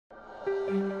Hello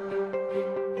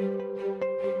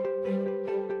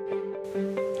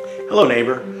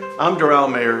neighbor, I'm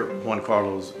Doral Mayor Juan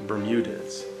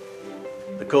Bermudez.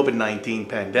 The COVID-19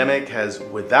 pandemic has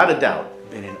without a doubt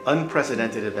been an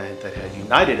unprecedented event that has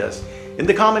united us in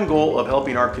the common goal of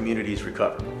helping our communities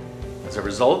recover. As a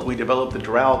result, we developed the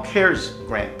Doral CARES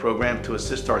Grant Program to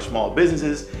assist our small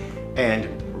businesses and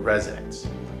residents.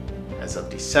 As of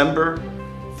December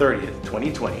 30th,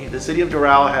 2020, the City of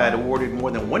Doral had awarded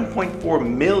more than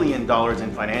 $1.4 million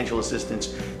in financial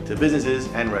assistance to businesses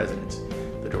and residents.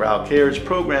 The Doral CARES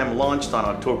program launched on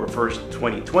October 1st,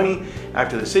 2020,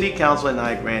 after the City Council and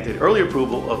I granted early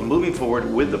approval of moving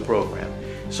forward with the program,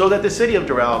 so that the City of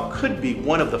Doral could be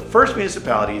one of the first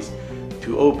municipalities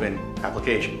to open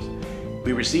applications.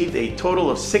 We received a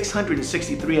total of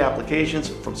 663 applications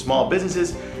from small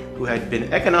businesses who had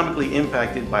been economically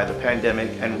impacted by the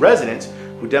pandemic and residents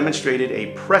who demonstrated a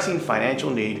pressing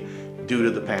financial need due to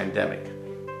the pandemic.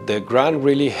 The grant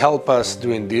really helped us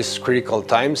during these critical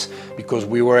times because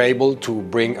we were able to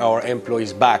bring our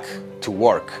employees back to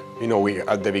work. You know,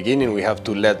 at the beginning we have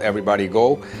to let everybody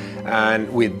go,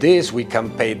 and with this we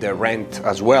can pay the rent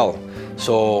as well.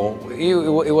 So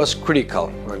it was critical,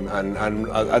 and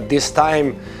at this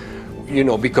time, you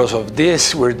know, because of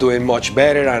this, we're doing much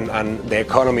better, and the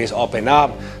economy is open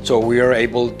up, so we are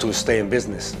able to stay in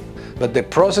business. But the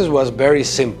process was very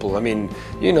simple. I mean,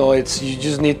 you know, you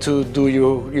just need to do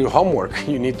your homework.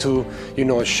 You need to, you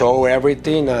know, show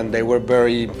everything, and they were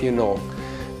very, you know,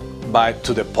 back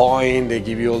to the point. They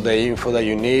give you all the info that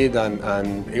you need,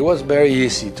 and it was very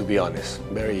easy, to be honest,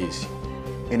 very easy.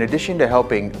 In addition to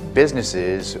helping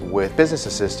businesses with business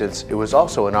assistance, it was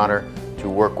also an honor to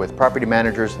work with property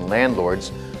managers and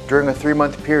landlords. During a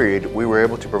 3-month period, we were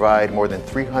able to provide more than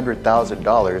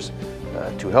 $300,000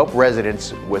 to help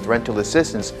residents with rental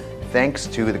assistance, thanks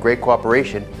to the great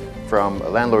cooperation from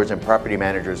landlords and property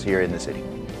managers here in the city.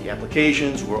 The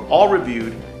applications were all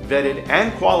reviewed, vetted,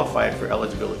 and qualified for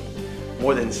eligibility.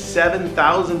 More than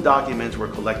 7,000 documents were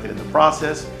collected in the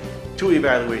process. 2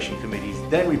 evaluation committees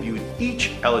then reviewed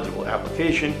each eligible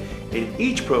application in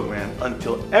each program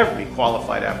until every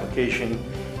qualified application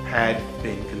had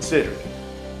been considered.